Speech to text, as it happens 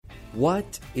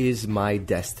What is my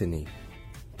destiny?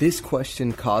 This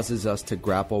question causes us to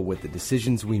grapple with the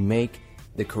decisions we make,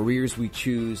 the careers we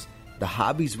choose, the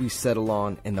hobbies we settle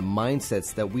on, and the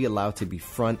mindsets that we allow to be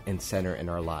front and center in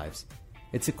our lives.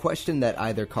 It's a question that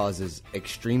either causes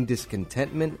extreme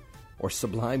discontentment or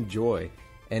sublime joy,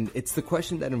 and it's the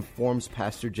question that informs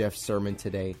Pastor Jeff's sermon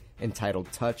today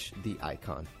entitled Touch the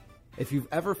Icon. If you've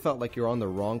ever felt like you're on the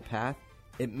wrong path,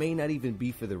 it may not even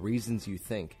be for the reasons you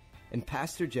think, and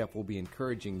Pastor Jeff will be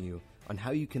encouraging you on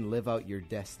how you can live out your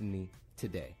destiny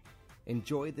today.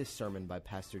 Enjoy this sermon by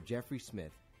Pastor Jeffrey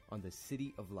Smith on the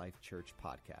City of Life Church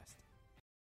podcast.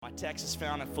 My text is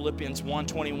found in Philippians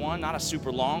 1:21, not a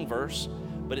super long verse,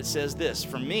 but it says this: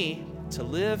 "For me, to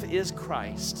live is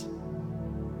Christ,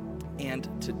 and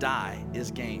to die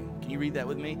is gain." Can you read that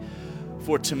with me?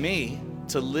 For to me,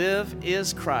 to live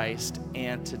is Christ,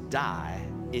 and to die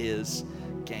is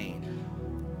gain.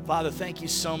 Father, thank you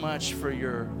so much for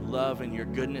your love and your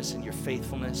goodness and your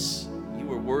faithfulness. You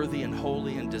are worthy and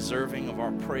holy and deserving of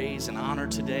our praise and honor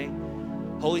today.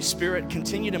 Holy Spirit,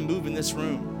 continue to move in this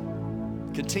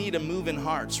room. Continue to move in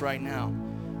hearts right now.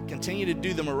 Continue to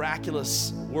do the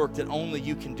miraculous work that only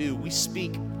you can do. We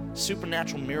speak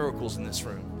supernatural miracles in this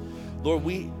room. Lord,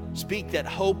 we speak that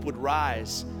hope would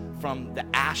rise from the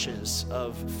ashes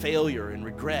of failure and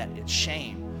regret and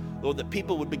shame. Lord, that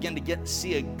people would begin to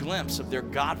see a glimpse of their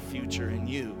God future in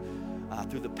you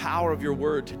through the power of your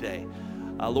word today.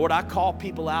 Lord, I call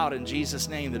people out in Jesus'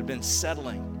 name that have been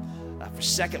settling for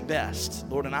second best.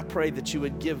 Lord, and I pray that you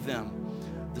would give them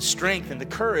the strength and the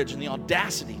courage and the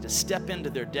audacity to step into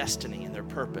their destiny and their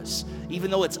purpose, even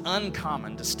though it's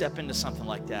uncommon to step into something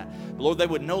like that. But Lord, they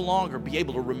would no longer be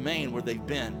able to remain where they've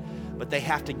been, but they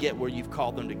have to get where you've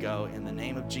called them to go. In the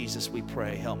name of Jesus, we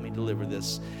pray. Help me deliver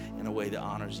this in a way that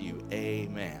honors you.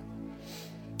 Amen.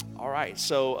 All right,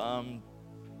 so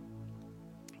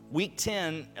week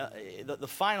 10, the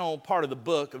final part of the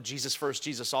book of Jesus First,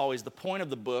 Jesus Always, the point of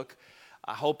the book,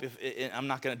 I hope I'm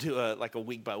not going to do a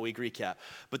week-by-week recap,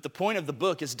 but the point of the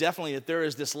book is definitely that there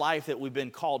is this life that we've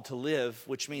been called to live,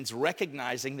 which means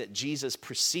recognizing that Jesus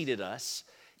preceded us.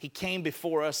 He came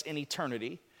before us in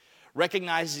eternity.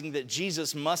 Recognizing that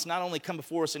Jesus must not only come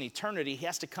before us in eternity, he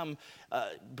has to come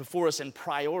before us in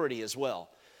priority as well.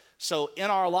 So in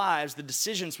our lives, the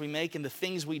decisions we make and the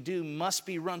things we do must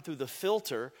be run through the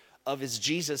filter of, is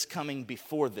Jesus coming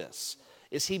before this?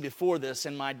 Is he before this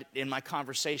in my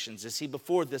conversations? Is he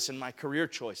before this in my career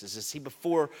choices? Is he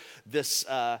before this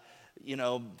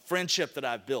friendship that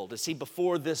I've built? Is he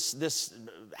before this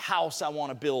house I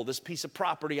want to build, this piece of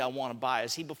property I want to buy?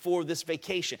 Is he before this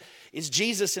vacation? Is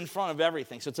Jesus in front of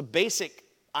everything? So it's a basic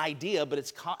idea, but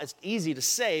it's easy to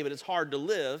say, but it's hard to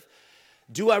live.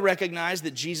 Do I recognize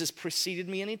that Jesus preceded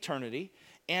me in eternity?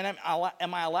 And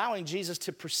am I allowing Jesus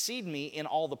to precede me in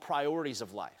all the priorities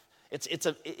of life?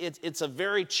 It's a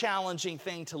very challenging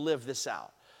thing to live this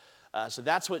out. So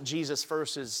that's what Jesus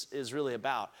First is really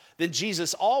about. Then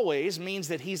Jesus Always means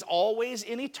that he's always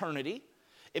in eternity.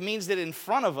 It means that in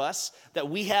front of us, that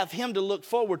we have him to look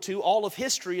forward to. All of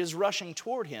history is rushing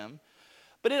toward him.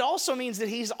 But it also means that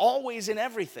he's always in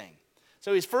everything.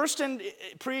 So he's first in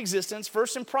pre-existence,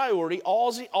 first in priority,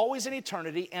 always in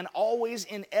eternity, and always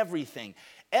in everything.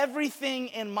 Everything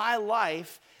in my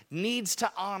life needs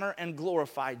to honor and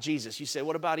glorify Jesus. You say,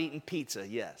 what about eating pizza?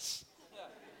 Yes.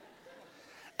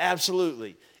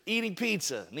 Absolutely. Eating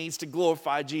pizza needs to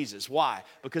glorify Jesus. Why?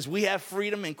 Because we have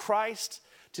freedom in Christ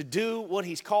to do what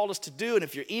he's called us to do. And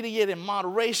if you're eating it in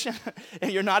moderation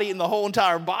and you're not eating the whole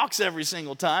entire box every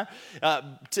single time,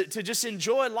 to just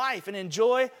enjoy life and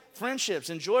enjoy friendships,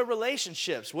 enjoy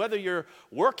relationships, whether you're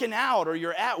working out or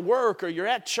you're at work or you're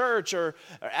at church or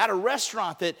at a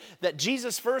restaurant, that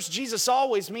Jesus First, Jesus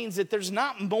Always means that there's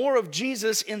not more of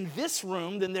Jesus in this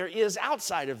room than there is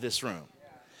outside of this room.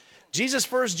 Jesus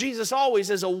First, Jesus Always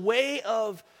is a way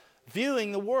of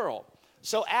viewing the world.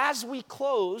 So as we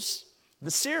close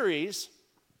the series,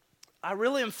 I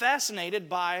really am fascinated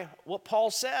by what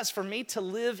Paul says. For me, to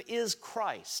live is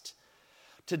Christ.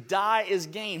 To die is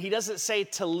gain. He doesn't say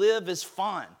to live is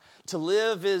fun. To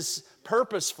live is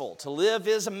purposeful. To live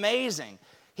is amazing.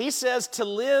 He says to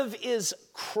live is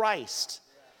Christ.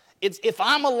 If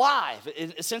I'm alive,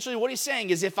 essentially what he's saying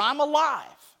is if I'm alive,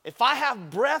 if I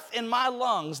have breath in my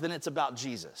lungs, then it's about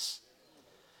Jesus.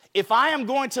 If I am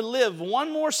going to live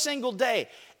one more single day,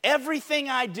 everything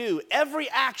I do, every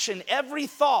action, every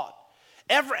thought,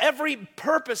 every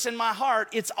purpose in my heart,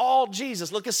 it's all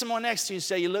Jesus. Look at someone next to you and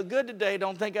say, you look good today.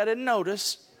 Don't think I didn't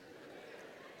notice.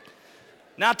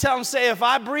 Now tell them, say, if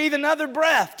I breathe another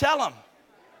breath, tell them,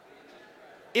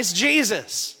 it's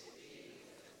Jesus.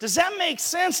 Does that make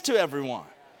sense to everyone?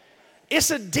 It's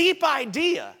a deep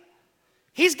idea.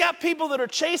 He's got people that are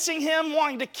chasing him,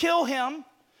 wanting to kill him.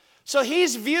 So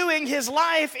he's viewing his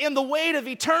life in the weight of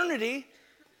eternity.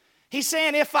 He's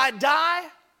saying, if I die,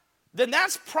 then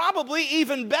that's probably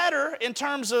even better in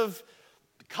terms of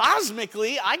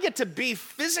cosmically. I get to be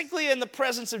physically in the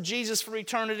presence of Jesus for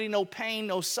eternity, no pain,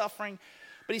 no suffering.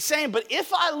 But he's saying, but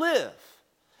if I live,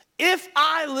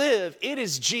 it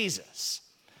is Jesus.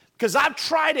 Because I've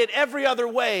tried it every other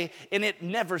way and it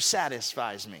never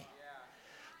satisfies me.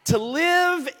 To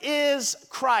live is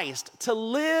Christ. To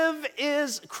live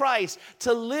is Christ.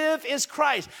 To live is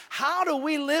Christ. How do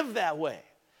we live that way?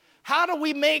 How do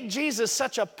we make Jesus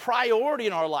such a priority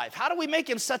in our life? How do we make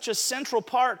him such a central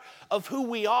part of who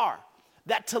we are?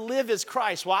 That to live is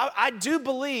Christ. Well, I do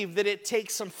believe that it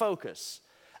takes some focus.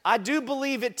 I do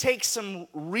believe it takes some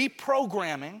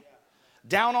reprogramming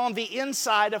down on the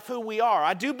inside of who we are.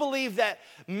 I do believe that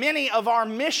many of our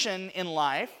mission in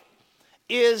life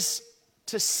is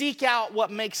to seek out what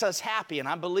makes us happy, and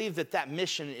I believe that that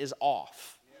mission is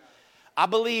off. I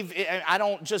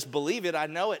don't just believe it, I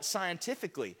know it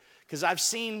scientifically, because I've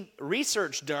seen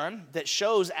research done that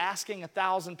shows asking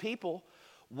 1,000 people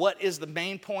what is the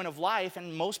main point of life,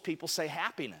 and most people say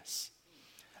happiness.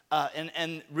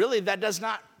 And really that does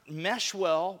not mesh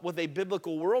well with a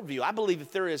biblical worldview. I believe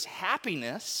that there is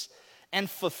happiness and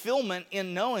fulfillment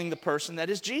in knowing the person that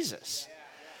is Jesus.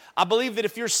 I believe that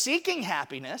if you're seeking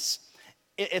happiness,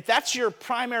 if that's your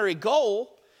primary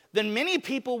goal, then many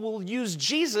people will use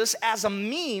Jesus as a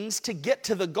means to get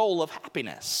to the goal of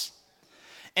happiness.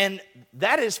 And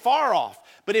that is far off.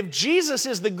 But if Jesus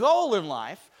is the goal in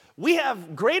life, we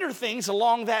have greater things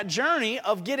along that journey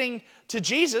of getting to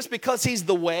Jesus because he's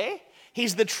the way,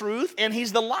 he's the truth, and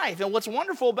he's the life. And what's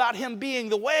wonderful about him being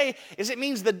the way is it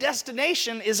means the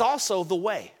destination is also the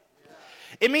way.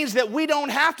 It means that we don't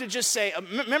have to just say,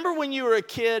 remember when you were a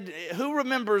kid, who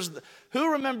remembers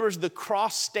the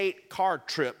cross-state car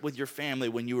trip with your family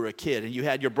when you were a kid and you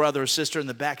had your brother or sister in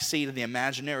the back seat of the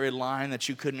imaginary line that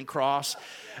you couldn't cross?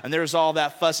 And there's all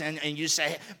that fuss, and you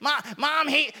say, Mom,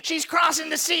 she's crossing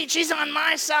the seat, she's on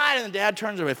my side. And the dad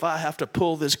turns around, if I have to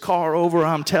pull this car over,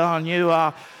 I'm telling you.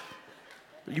 You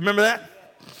remember that?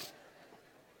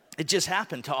 It just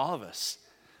happened to all of us.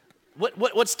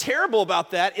 What's terrible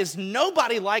about that is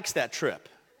nobody likes that trip.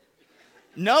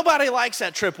 Nobody likes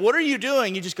that trip. What are you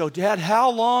doing? You just go, Dad, how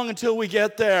long until we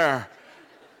get there?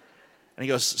 And he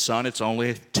goes, son, it's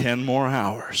only 10 more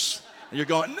hours. And you're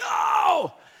going,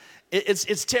 no!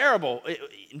 It's terrible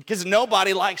because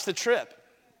nobody likes the trip.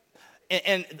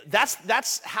 And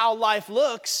that's how life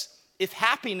looks if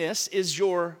happiness is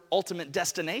your ultimate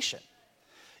destination.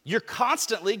 You're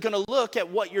constantly going to look at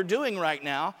what you're doing right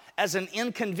now as an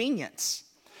inconvenience.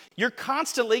 You're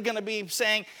constantly going to be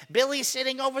saying, Billy's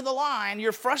sitting over the line.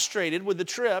 You're frustrated with the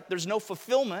trip. There's no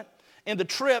fulfillment in the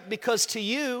trip because to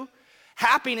you,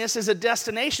 happiness is a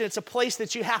destination. It's a place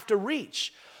that you have to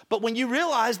reach. But when you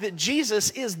realize that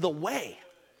Jesus is the way,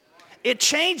 it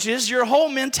changes your whole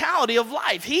mentality of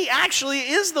life. He actually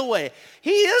is the way.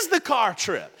 He is the car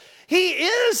trip. He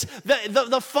is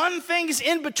the fun things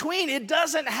in between. It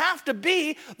doesn't have to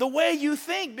be the way you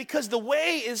think because the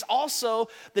way is also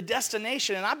the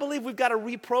destination. And I believe we've got to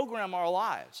reprogram our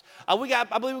lives. I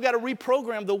believe we've got to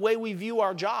reprogram the way we view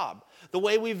our job, the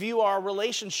way we view our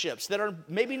relationships that are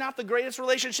maybe not the greatest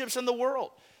relationships in the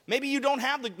world. Maybe you don't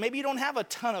have a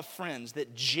ton of friends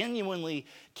that genuinely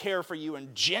care for you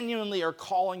and genuinely are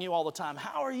calling you all the time.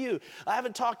 How are you? I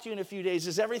haven't talked to you in a few days.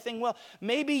 Is everything well?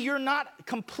 Maybe you're not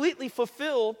completely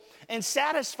fulfilled and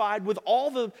satisfied with all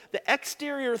the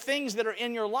exterior things that are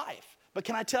in your life. But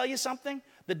can I tell you something?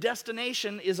 The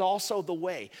destination is also the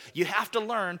way. You have to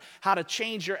learn how to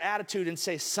change your attitude and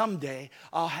say, someday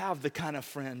I'll have the kind of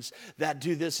friends that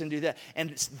do this and do that,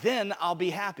 and then I'll be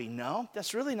happy. No,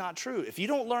 that's really not true. If you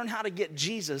don't learn how to get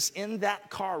Jesus in that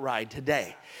car ride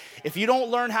today, if you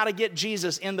don't learn how to get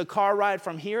Jesus in the car ride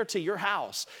from here to your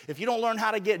house, if you don't learn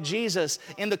how to get Jesus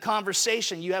in the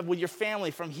conversation you have with your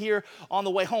family from here on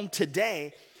the way home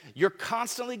today, you're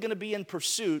constantly going to be in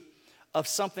pursuit of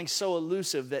something so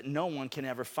elusive that no one can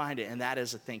ever find it, and that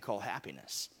is a thing called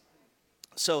happiness.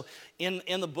 So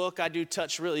in the book, I do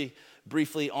touch really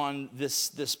briefly on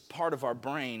this part of our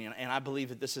brain, and I believe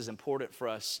that this is important for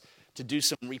us to do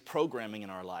some reprogramming in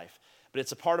our life. But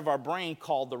it's a part of our brain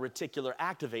called the reticular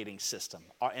activating system,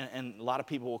 and a lot of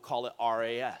people will call it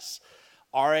RAS.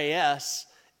 RAS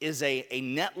is a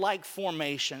net-like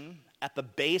formation at the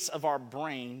base of our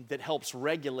brain that helps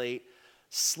regulate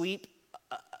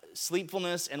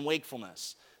sleepfulness and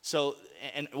wakefulness. So,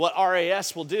 and what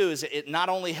RAS will do is it not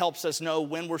only helps us know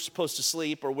when we're supposed to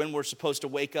sleep or when we're supposed to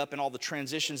wake up and all the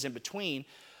transitions in between,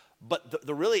 But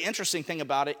the really interesting thing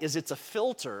about it is it's a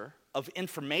filter of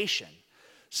information.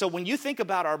 So when you think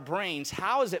about our brains,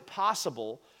 how is it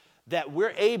possible that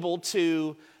we're able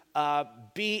to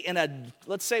be in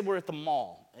let's say we're at the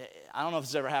mall. I don't know if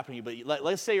this ever happened to you, but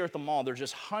let's say you're at the mall. There's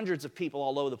just hundreds of people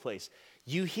all over the place.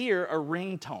 You hear a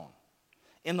ringtone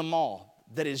in the mall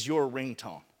that is your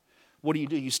ringtone. What do?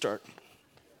 You start.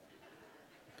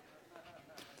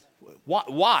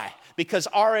 Why? Because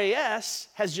RAS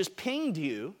has just pinged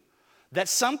you that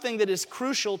something that is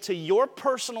crucial to your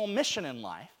personal mission in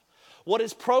life, what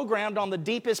is programmed on the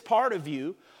deepest part of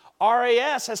you,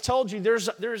 RAS has told you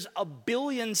there's a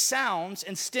billion sounds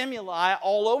and stimuli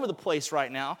all over the place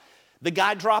right now. The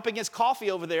guy dropping his coffee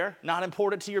over there, not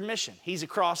important to your mission. He's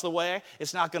across the way.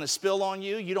 It's not going to spill on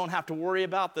you. You don't have to worry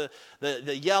about the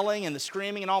yelling and the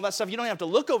screaming and all that stuff. You don't have to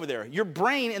look over there. Your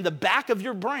brain, in the back of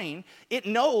your brain, it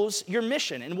knows your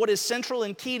mission and what is central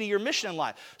and key to your mission in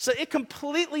life. So it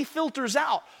completely filters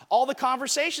out all the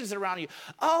conversations that are around you.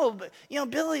 Oh, but,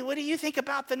 Billy, what do you think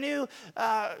about the new,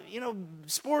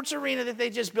 sports arena that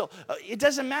they just built? It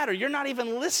doesn't matter. You're not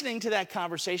even listening to that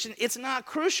conversation. It's not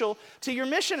crucial to your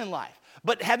mission in life.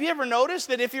 But have you ever noticed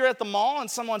that if you're at the mall and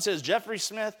someone says, Jeffrey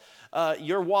Smith,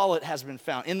 your wallet has been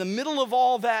found. In the middle of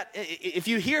all that, if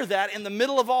you hear that, in the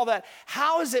middle of all that,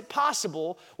 how is it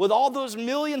possible with all those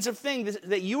millions of things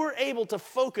that you are able to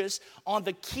focus on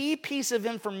the key piece of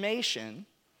information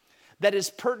that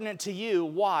is pertinent to you?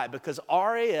 Why? Because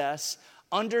RAS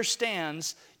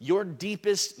understands your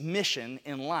deepest mission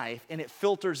in life, and it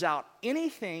filters out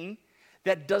anything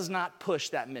that does not push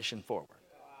that mission forward.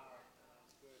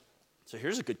 So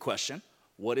here's a good question.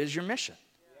 What is your mission?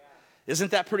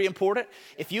 Isn't that pretty important?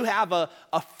 If you have a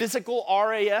physical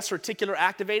RAS, reticular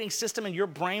activating system, in your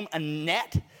brain, a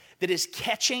net that is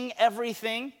catching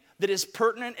everything that is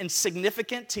pertinent and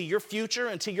significant to your future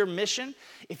and to your mission,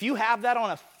 if you have that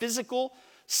on a physical,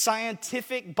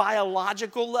 scientific,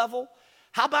 biological level,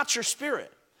 how about your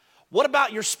spirit? What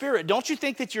about your spirit? Don't you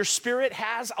think that your spirit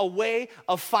has a way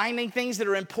of finding things that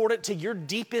are important to your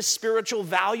deepest spiritual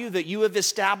value that you have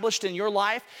established in your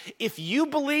life? If you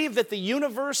believe that the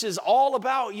universe is all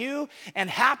about you and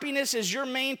happiness is your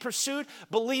main pursuit,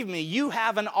 believe me, you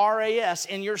have an RAS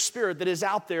in your spirit that is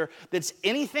out there that's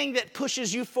anything that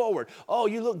pushes you forward. Oh,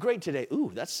 you look great today.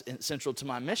 Ooh, that's central to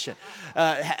my mission.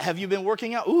 Have you been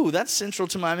working out? Ooh, that's central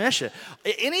to my mission.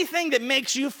 Anything that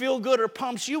makes you feel good or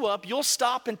pumps you up, you'll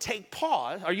stop and take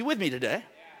pause. Are you with me today?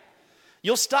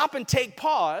 You'll stop and take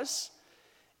pause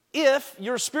if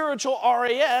your spiritual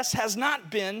RAS has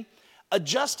not been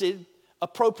adjusted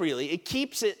appropriately. It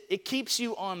keeps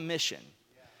you on mission.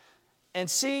 And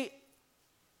see,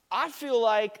 I feel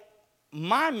like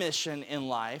my mission in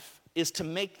life is to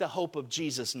make the hope of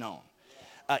Jesus known.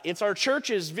 It's our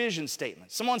church's vision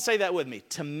statement. Someone say that with me.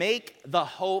 To make the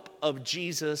hope of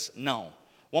Jesus known.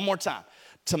 One more time.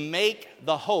 To make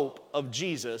the hope of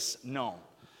Jesus known.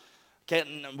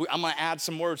 Okay, I'm going to add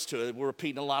some words to it. We're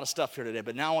repeating a lot of stuff here today,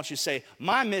 but now I want you to say,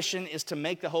 my mission is to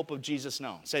make the hope of Jesus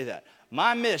known. Say that.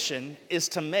 My mission is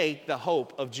to make the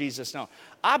hope of Jesus known.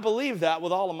 I believe that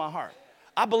with all of my heart.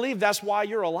 I believe that's why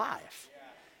you're alive.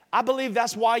 I believe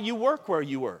that's why you work where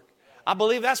you work. I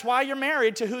believe that's why you're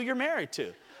married to who you're married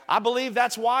to. I believe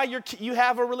that's why you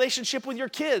have a relationship with your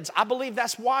kids. I believe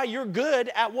that's why you're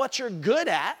good at what you're good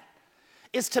at,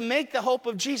 is to make the hope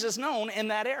of Jesus known in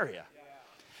that area.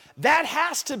 That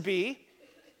has to be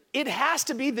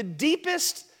the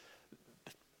deepest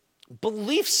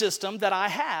belief system that I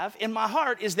have in my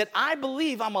heart, is that I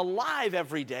believe I'm alive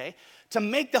every day to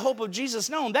make the hope of Jesus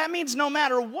known. That means no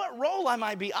matter what role I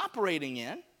might be operating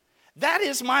in, that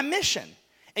is my mission.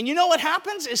 And you know what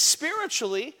happens is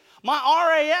spiritually, my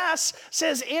RAS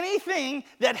says anything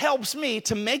that helps me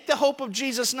to make the hope of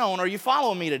Jesus known. Are you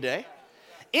following me today?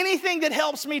 Anything that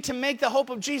helps me to make the hope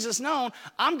of Jesus known,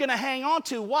 I'm going to hang on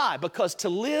to. Why? Because to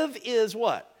live is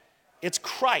what? It's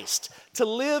Christ. To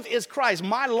live is Christ.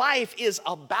 My life is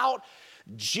about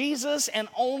Jesus and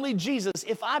only Jesus.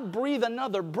 If I breathe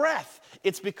another breath,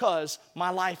 it's because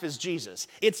my life is Jesus.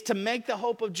 It's to make the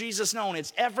hope of Jesus known.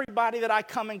 It's everybody that I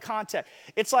come in contact.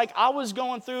 It's like I was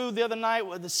going through the other night,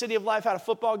 the City of Life had a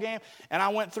football game, and I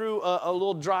went through a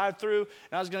little drive-through,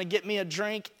 and I was going to get me a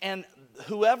drink, and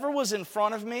whoever was in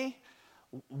front of me,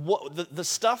 the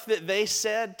stuff that they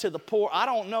said to the poor, I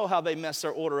don't know how they messed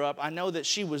their order up. I know that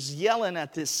she was yelling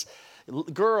at this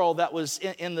girl that was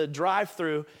in the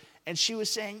drive-through, And she was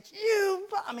saying,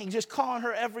 just calling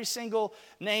her every single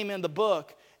name in the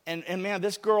book. And man,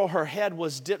 this girl, her head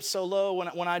was dipped so low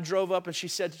when I drove up, and she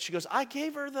goes, I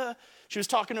gave her she was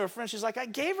talking to her friend. She's like, I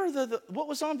gave her what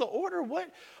was on the order.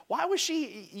 Why was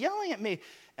she yelling at me?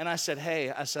 And I said,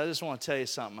 hey, I just want to tell you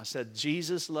something. I said,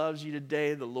 Jesus loves you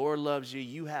today. The Lord loves you.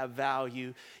 You have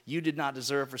value. You did not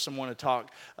deserve for someone to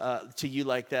talk to you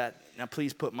like that. Now,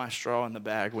 please put my straw in the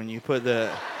bag when you put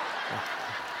the...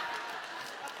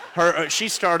 She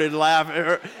started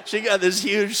laughing. She got this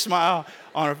huge smile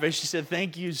on her face. She said,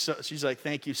 thank you. She's like,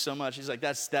 thank you so much. She's like,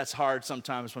 that's hard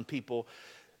sometimes when people...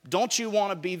 Don't you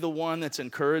want to be the one that's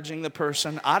encouraging the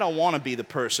person? I don't want to be the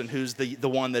person who's the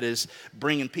one that is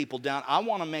bringing people down. I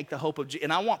want to make the hope of Jesus.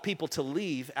 And I want people to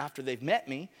leave after they've met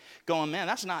me going, man,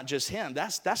 that's not just him.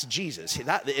 That's Jesus.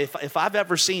 If I've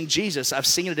ever seen Jesus, I've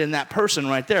seen it in that person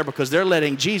right there, because they're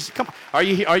letting Jesus... Come on,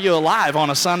 are you alive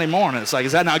on a Sunday morning? It's like,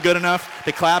 is that not good enough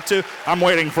to clap to? I'm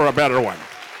waiting for a better one.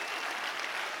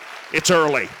 It's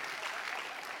early.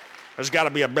 There's got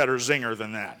to be a better zinger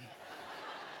than that.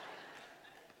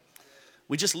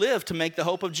 We just live to make the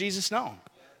hope of Jesus known.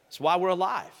 That's why we're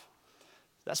alive.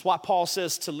 That's why Paul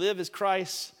says to live is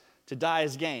Christ, to die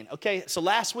is gain. Okay, so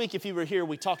last week, if you were here,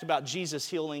 we talked about Jesus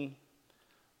healing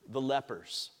the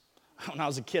lepers. When I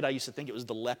was a kid, I used to think it was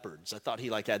the leopards. I thought he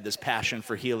had this passion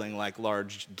for healing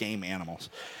large game animals.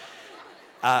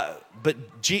 But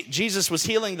Jesus was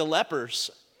healing the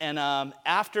lepers, and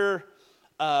after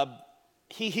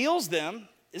he heals them,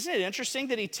 isn't it interesting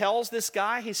that he tells this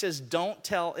guy, he says, don't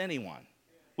tell anyone.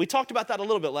 We talked about that a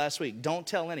little bit last week. Don't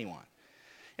tell anyone.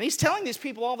 And he's telling these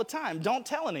people all the time, don't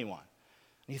tell anyone.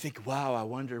 And you think, wow, I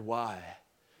wonder why.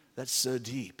 That's so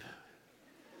deep.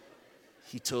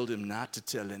 He told him not to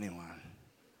tell anyone.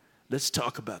 Let's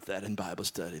talk about that in Bible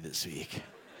study this week.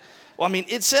 Well,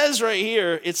 it says right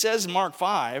here, it says in Mark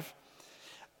 5,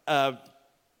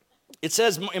 it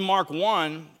says in Mark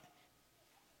 1,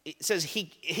 it says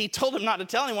he told him not to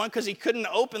tell anyone because he couldn't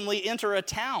openly enter a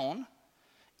town.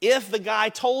 If the guy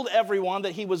told everyone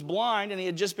that he was blind and he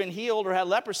had just been healed or had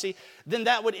leprosy, then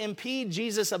that would impede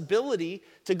Jesus' ability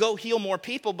to go heal more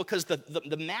people, because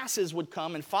the masses would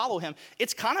come and follow him.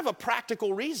 It's kind of a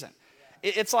practical reason.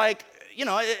 It's like,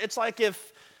 it's like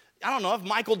if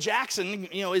Michael Jackson,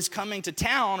 is coming to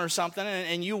town or something,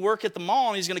 and you work at the mall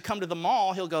and he's going to come to the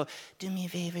mall, he'll go, do me a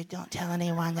favor, don't tell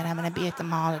anyone that I'm going to be at the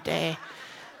mall today.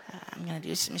 I'm going to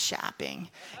do some shopping.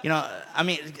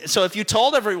 So if you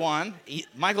told everyone,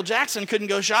 Michael Jackson couldn't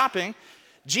go shopping.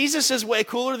 Jesus is way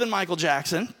cooler than Michael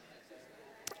Jackson.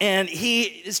 And he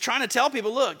is trying to tell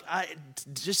people, look,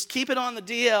 just keep it on the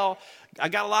DL. I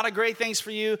got a lot of great things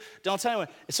for you. Don't tell anyone.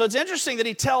 So it's interesting that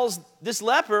he tells this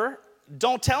leper,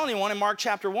 don't tell anyone in Mark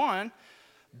chapter 1.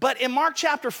 But in Mark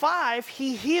chapter 5,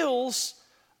 he heals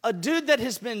a dude that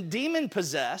has been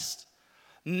demon-possessed,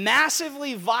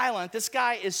 massively violent. This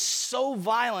guy is so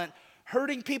violent,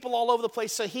 hurting people all over the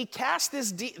place. So he cast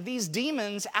these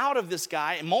demons out of this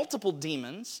guy, multiple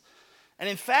demons. And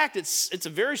in fact, it's a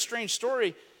very strange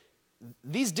story.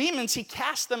 These demons, he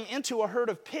cast them into a herd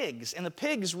of pigs, and the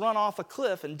pigs run off a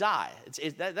cliff and die.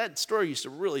 That story used to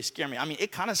really scare me.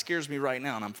 It kind of scares me right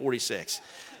now, and I'm 46.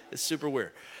 It's super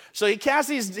weird. So he casts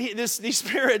these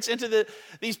spirits into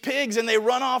these pigs, and they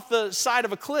run off the side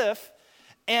of a cliff.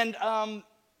 And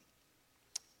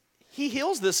he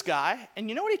heals this guy, and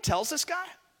you know what he tells this guy?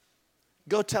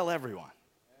 Go tell everyone.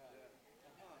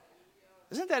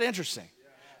 Isn't that interesting?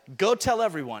 Go tell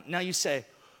everyone. Now you say,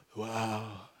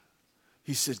 wow,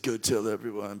 he said go tell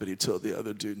everyone, but he told the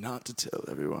other dude not to tell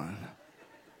everyone.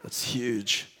 That's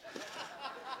huge.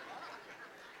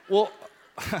 Well,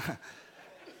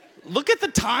 look at the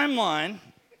timeline.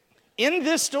 In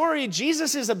this story,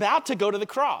 Jesus is about to go to the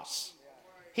cross.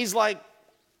 He's like,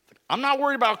 I'm not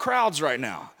worried about crowds right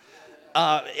now.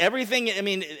 Everybody's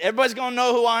going to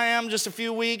know who I am just a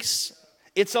few weeks.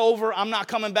 It's over. I'm not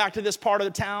coming back to this part of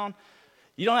the town.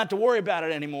 You don't have to worry about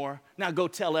it anymore. Now go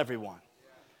tell everyone.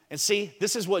 And see,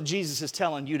 this is what Jesus is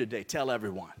telling you today. Tell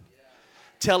everyone.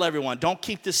 Tell everyone. Don't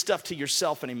keep this stuff to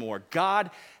yourself anymore.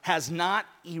 God has not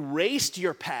erased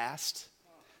your past.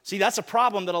 See, that's a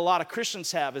problem that a lot of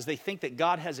Christians have, is they think that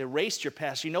God has erased your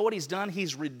past. You know what he's done?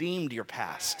 He's redeemed your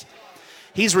past.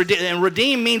 And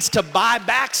redeem means to buy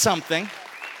back something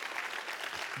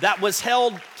that was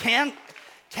held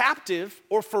captive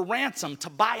or for ransom, to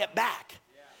buy it back.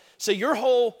 So your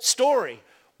whole story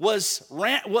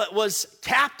was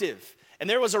captive, and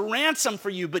there was a ransom for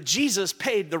you, but Jesus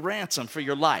paid the ransom for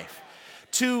your life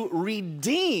to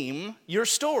redeem your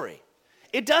story.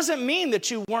 It doesn't mean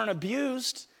that you weren't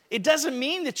abused. It doesn't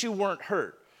mean that you weren't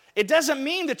hurt. It doesn't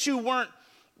mean that you weren't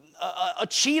a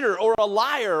cheater or a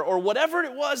liar or whatever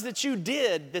it was that you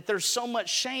did that there's so much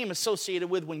shame associated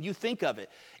with when you think of it.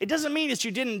 It doesn't mean that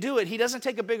you didn't do it. He doesn't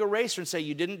take a big eraser and say,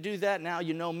 you didn't do that, now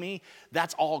you know me,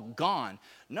 that's all gone.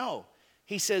 No,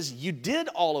 he says, you did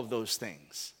all of those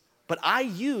things, but I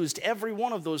used every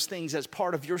one of those things as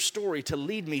part of your story to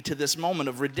lead me to this moment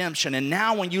of redemption. And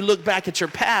now when you look back at your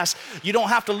past, you don't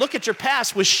have to look at your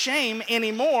past with shame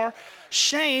anymore.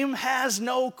 Shame has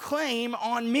no claim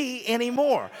on me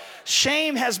anymore.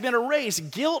 Shame has been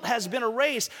erased. Guilt has been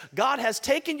erased. God has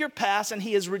taken your past and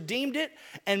he has redeemed it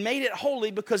and made it holy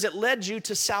because it led you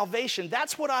to salvation.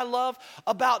 That's what I love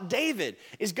about David,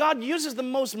 is God uses the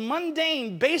most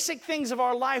mundane, basic things of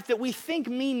our life that we think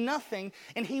mean nothing,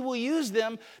 and he will use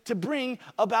them to bring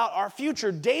about our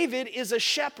future. David is a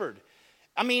shepherd.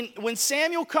 I mean, when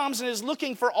Samuel comes and is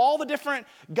looking for all the different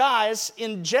guys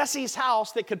in Jesse's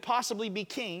house that could possibly be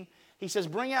king, he says,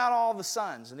 bring out all the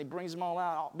sons. And he brings them all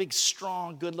out, all big,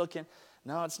 strong, good looking.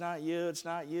 No, it's not you, it's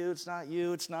not you, it's not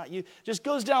you, it's not you. Just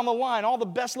goes down the line, all the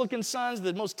best looking sons,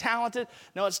 the most talented.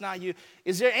 No, it's not you.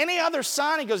 Is there any other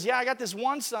son? He goes, yeah, I got this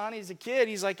one son. He's a kid.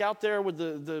 He's like out there with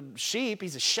the sheep.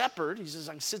 He's a shepherd. He just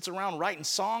like sits around writing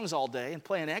songs all day and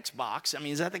playing Xbox. I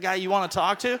mean, is that the guy you want to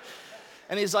talk to?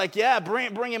 And he's like, yeah,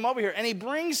 bring him over here. And he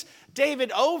brings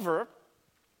David over,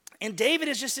 and David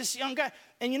is just this young guy.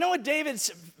 And you know what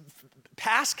David's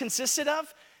past consisted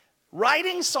of?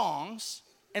 Writing songs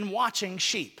and watching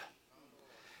sheep.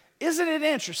 Isn't it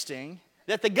interesting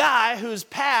that the guy whose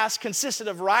past consisted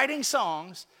of writing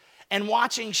songs and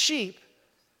watching sheep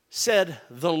said,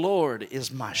 the Lord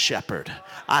is my shepherd,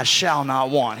 I shall not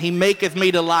want. He maketh me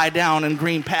to lie down in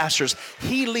green pastures.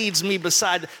 He leads me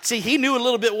beside. See, he knew a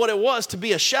little bit what it was to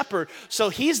be a shepherd, so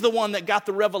he's the one that got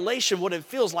the revelation what it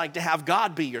feels like to have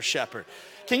God be your shepherd.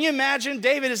 Can you imagine?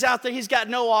 David is out there. He's got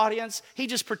no audience. He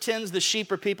just pretends the sheep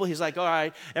are people. He's like, all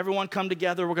right, everyone come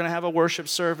together. We're going to have a worship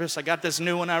service. I got this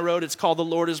new one I wrote. It's called The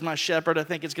Lord is My Shepherd. I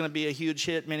think it's going to be a huge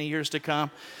hit many years to come.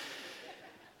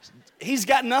 He's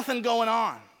got nothing going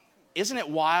on. Isn't it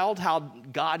wild how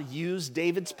God used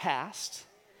David's past?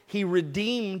 He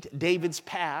redeemed David's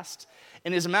past.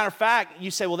 And as a matter of fact, you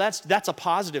say, well, that's a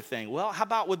positive thing. Well, how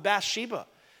about with Bathsheba?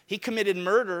 He committed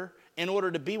murder in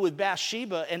order to be with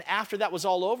Bathsheba. And after that was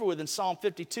all over with, in Psalm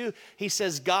 52, he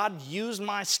says, God used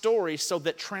my story so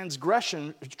that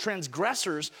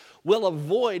transgressors will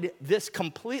avoid this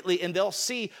completely, and they'll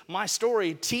see my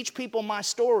story, teach people my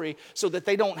story so that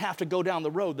they don't have to go down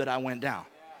the road that I went down.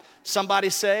 Somebody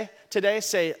say,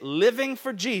 living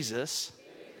for Jesus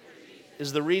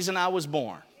is the reason I was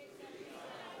born.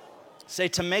 Say,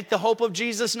 to make the hope of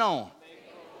Jesus known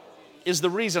is the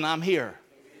reason I'm here.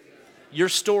 Your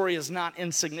story is not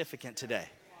insignificant today.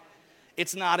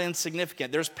 It's not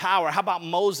insignificant. There's power. How about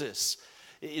Moses?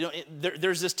 You know,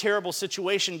 there's this terrible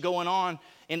situation going on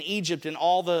in Egypt, and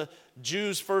all the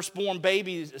Jews' firstborn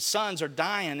baby sons are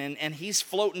dying, and he's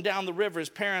floating down the river. His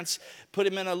parents put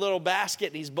him in a little basket,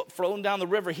 and he's floating down the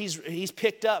river. He's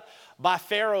picked up by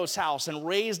Pharaoh's house and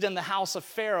raised in the house of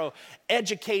Pharaoh,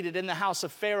 educated in the house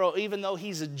of Pharaoh, even though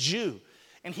he's a Jew.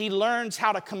 And he learns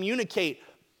how to communicate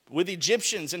with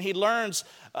Egyptians, and he learns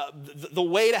the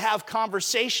way to have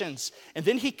conversations. And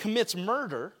then he commits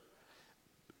murder,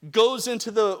 goes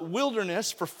into the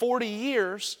wilderness for 40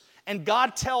 years, and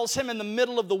God tells him in the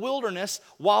middle of the wilderness,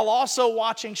 while also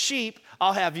watching sheep,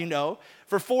 I'll have you know,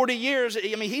 for 40 years,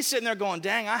 I mean, he's sitting there going,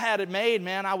 dang, I had it made,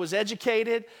 man. I was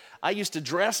educated. I used to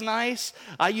dress nice.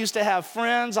 I used to have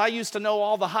friends. I used to know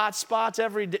all the hot spots,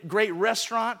 every great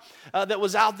restaurant that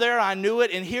was out there. I knew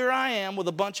it. And here I am with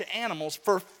a bunch of animals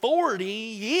for 40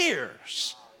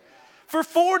 years. For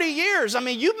 40 years. I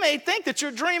mean, you may think that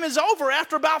your dream is over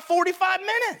after about 45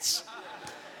 minutes.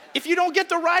 If you don't get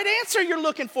the right answer you're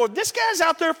looking for. This guy's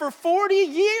out there for 40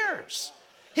 years.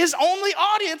 His only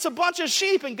audience, a bunch of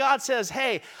sheep, and God says,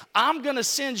 hey, I'm going to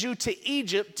send you to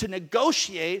Egypt to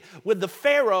negotiate with the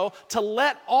Pharaoh to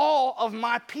let all of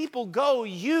my people go.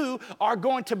 You are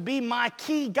going to be my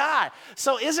key guy.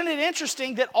 So isn't it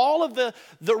interesting that all of the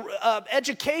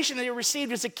education that he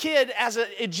received as a kid, as an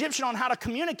Egyptian on how to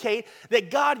communicate,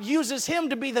 that God uses him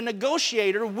to be the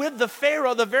negotiator with the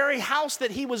Pharaoh, the very house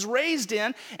that he was raised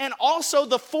in, and also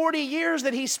the 40 years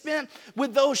that he spent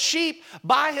with those sheep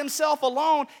by himself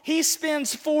alone. He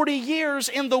spends 40 years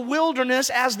in the wilderness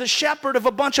as the shepherd of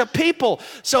a bunch of people.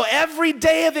 So every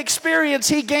day of experience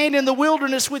he gained in the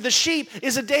wilderness with the sheep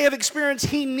is a day of experience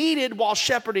he needed while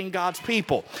shepherding God's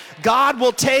people. God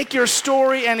will take your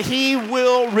story and he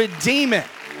will redeem it.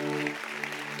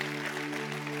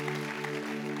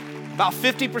 About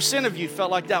 50% of you felt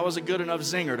like that was a good enough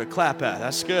zinger to clap at.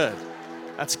 That's good.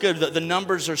 That's good. The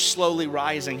numbers are slowly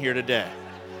rising here today.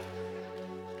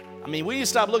 I mean, we need to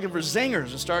stop looking for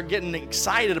zingers and start getting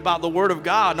excited about the Word of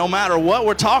God no matter what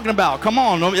we're talking about. Come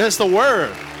on, that's the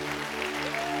Word.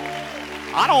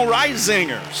 I don't write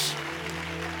zingers.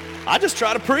 I just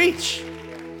try to preach.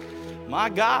 My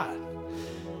God.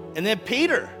 And then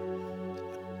Peter.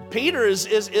 Peter is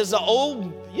the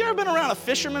old, you ever been around a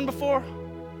fisherman before?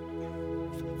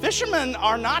 Fishermen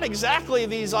are not exactly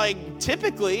these, like,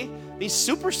 typically, these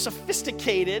super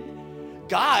sophisticated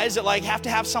guys that, like, have to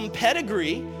have some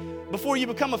pedigree before you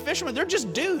become a fisherman. They're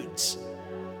just dudes.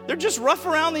 They're just rough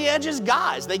around the edges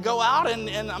guys. They go out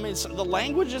and I mean, the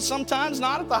language is sometimes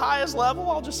not at the highest level.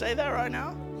 I'll just say that right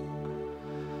now.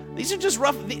 These are just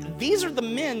rough. These are the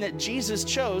men that Jesus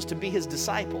chose to be his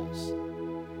disciples.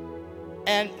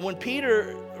 And when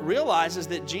Peter realizes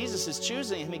that Jesus is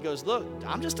choosing him, he goes, look,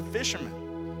 I'm just a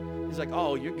fisherman. He's like,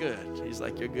 oh, you're good. He's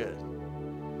like, you're good.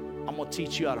 I'm going to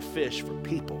teach you how to fish for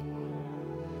people.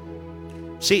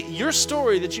 See, your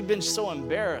story that you've been so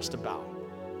embarrassed about,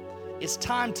 it's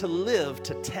time to live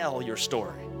to tell your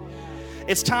story.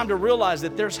 It's time to realize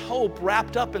that there's hope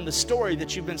wrapped up in the story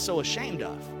that you've been so ashamed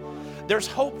of. There's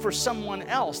hope for someone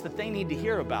else that they need to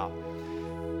hear about.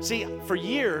 See, for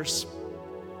years,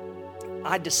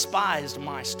 I despised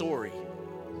my story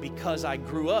because I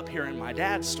grew up hearing my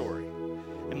dad's story.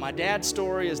 And my dad's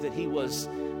story is that he was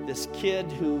this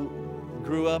kid who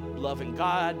grew up loving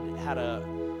God, had a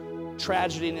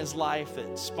tragedy in his life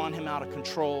that spun him out of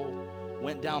control,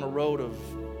 went down a road of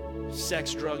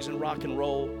sex, drugs, and rock and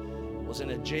roll, was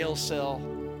in a jail cell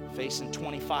facing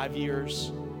 25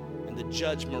 years, and the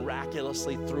judge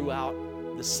miraculously threw out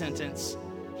the sentence.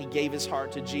 He gave his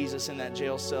heart to Jesus in that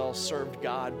jail cell, served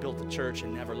God, built a church,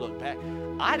 and never looked back.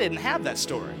 I didn't have that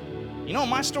story. You know what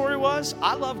my story was?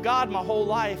 I loved God my whole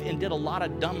life and did a lot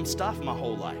of dumb stuff my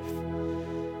whole life.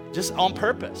 Just on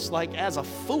purpose, like as a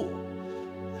fool.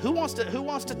 Who wants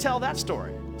to tell that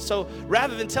story? So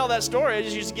rather than tell that story, I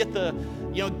just used to get the,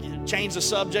 change the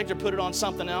subject or put it on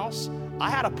something else. I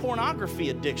had a pornography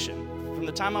addiction from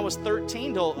the time I was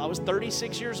 13 till I was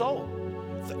 36 years old.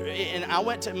 And I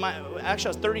went to I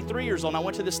was 33 years old, and I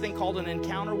went to this thing called an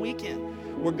encounter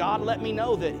weekend where God let me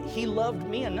know that he loved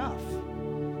me enough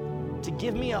to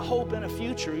give me a hope and a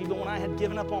future even when I had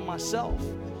given up on myself.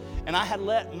 And I had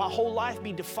let my whole life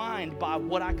be defined by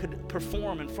what I could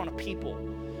perform in front of people.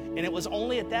 And it was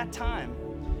only at that time,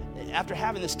 after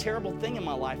having this terrible thing in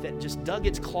my life that just dug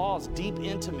its claws deep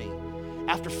into me,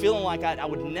 after feeling like I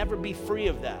would never be free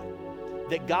of that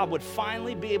God would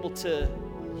finally be able to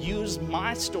use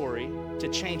my story to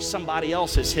change somebody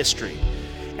else's history.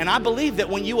 And I believe that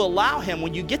when you allow him,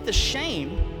 when you get the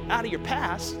shame out of your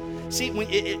past, see,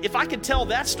 if I could tell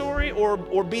that story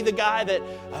or be the guy that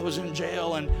I was in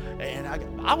jail and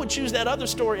I would choose that other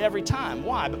story every time.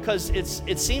 Why? Because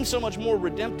it seems so much more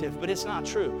redemptive, but it's not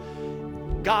true.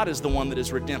 God is the one that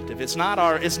is redemptive. It's not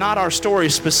our story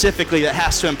specifically that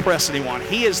has to impress anyone.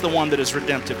 He is the one that is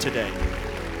redemptive today.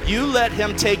 You let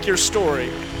him take your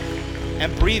story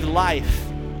and breathe life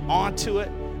onto it,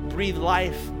 breathe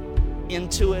life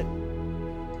into it.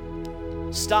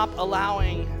 Stop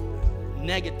allowing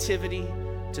negativity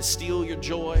to steal your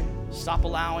joy. Stop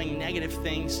allowing negative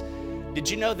things. Did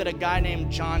you know that a guy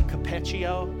named John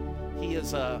Capeccio, he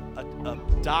is a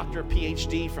doctor,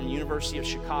 PhD from University of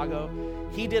Chicago.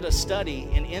 He did a study,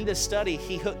 and in this study,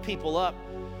 he hooked people up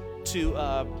to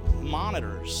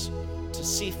monitors to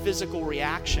see physical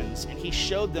reactions, and he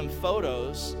showed them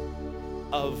photos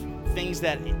of things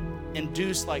that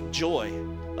induce like joy,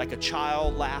 like a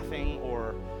child laughing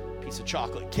or a piece of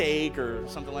chocolate cake or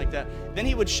something like that. Then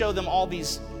he would show them all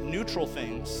these neutral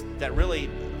things that really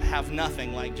have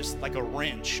nothing, like just like a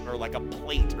wrench or like a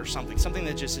plate or something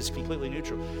that just is completely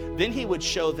neutral. Then he would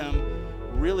show them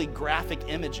really graphic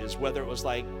images, whether it was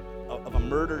like of a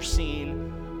murder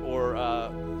scene or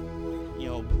a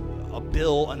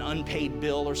bill, an unpaid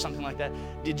bill or something like that.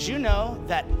 Did you know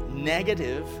that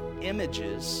negative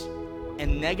images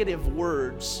and negative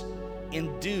words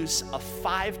induce a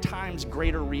 5 times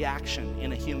greater reaction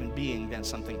in a human being than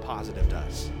something positive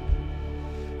does?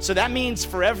 So that means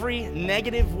for every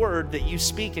negative word that you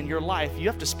speak in your life, you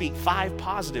have to speak 5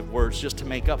 positive words just to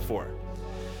make up for it.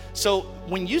 So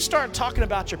when you start talking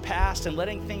about your past and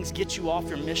letting things get you off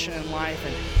your mission in life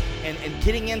and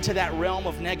getting into that realm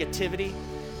of negativity,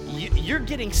 you're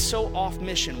getting so off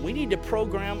mission. We need to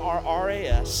program our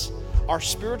RAS. Our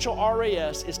spiritual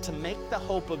RAS is to make the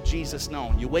hope of Jesus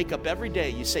known. You wake up every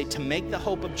day, you say, to make the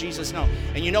hope of Jesus known.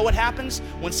 And you know what happens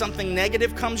when something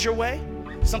negative comes your way?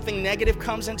 something negative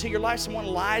comes into your life, someone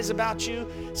lies about you,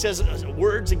 says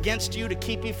words against you to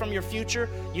keep you from your future,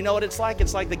 you know what it's like?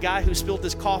 It's like the guy who spilled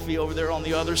his coffee over there on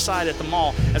the other side at the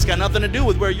mall. It's got nothing to do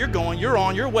with where you're going. You're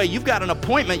on your way. You've got an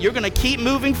appointment. You're going to keep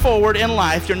moving forward in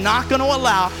life. You're not going to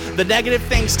allow the negative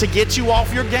things to get you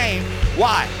off your game.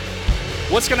 Why?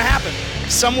 What's going to happen?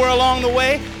 Somewhere along the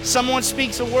way, someone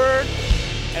speaks a word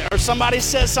or somebody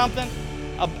says something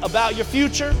about your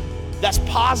future that's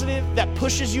positive, that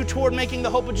pushes you toward making the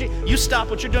hope of Jesus. You stop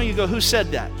what you're doing, you go, who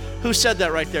said that? Who said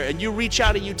that right there? And you reach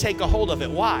out and you take a hold of it.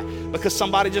 Why? Because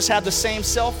somebody just had the same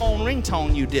cell phone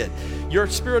ringtone you did. Your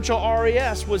spiritual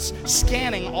RES was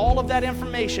scanning all of that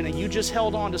information, and you just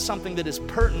held on to something that is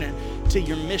pertinent to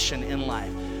your mission in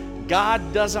life.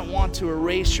 God doesn't want to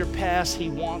erase your past. He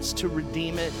wants to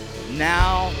redeem it.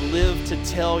 Now live to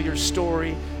tell your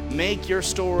story. Make your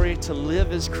story to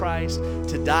live as Christ,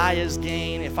 to die as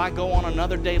gain. If I go on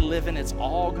another day living, it's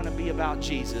all going to be about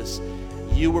Jesus.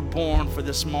 You were born for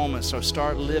this moment, so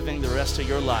start living the rest of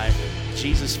your life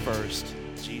Jesus first.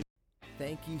 Jesus.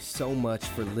 Thank you so much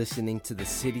for listening to the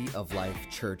City of Life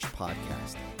Church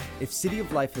podcast. If City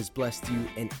of Life has blessed you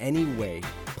in any way,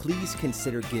 please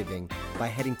consider giving by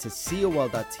heading to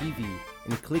col.tv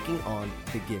and clicking on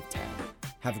the Give tab.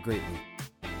 Have a great week.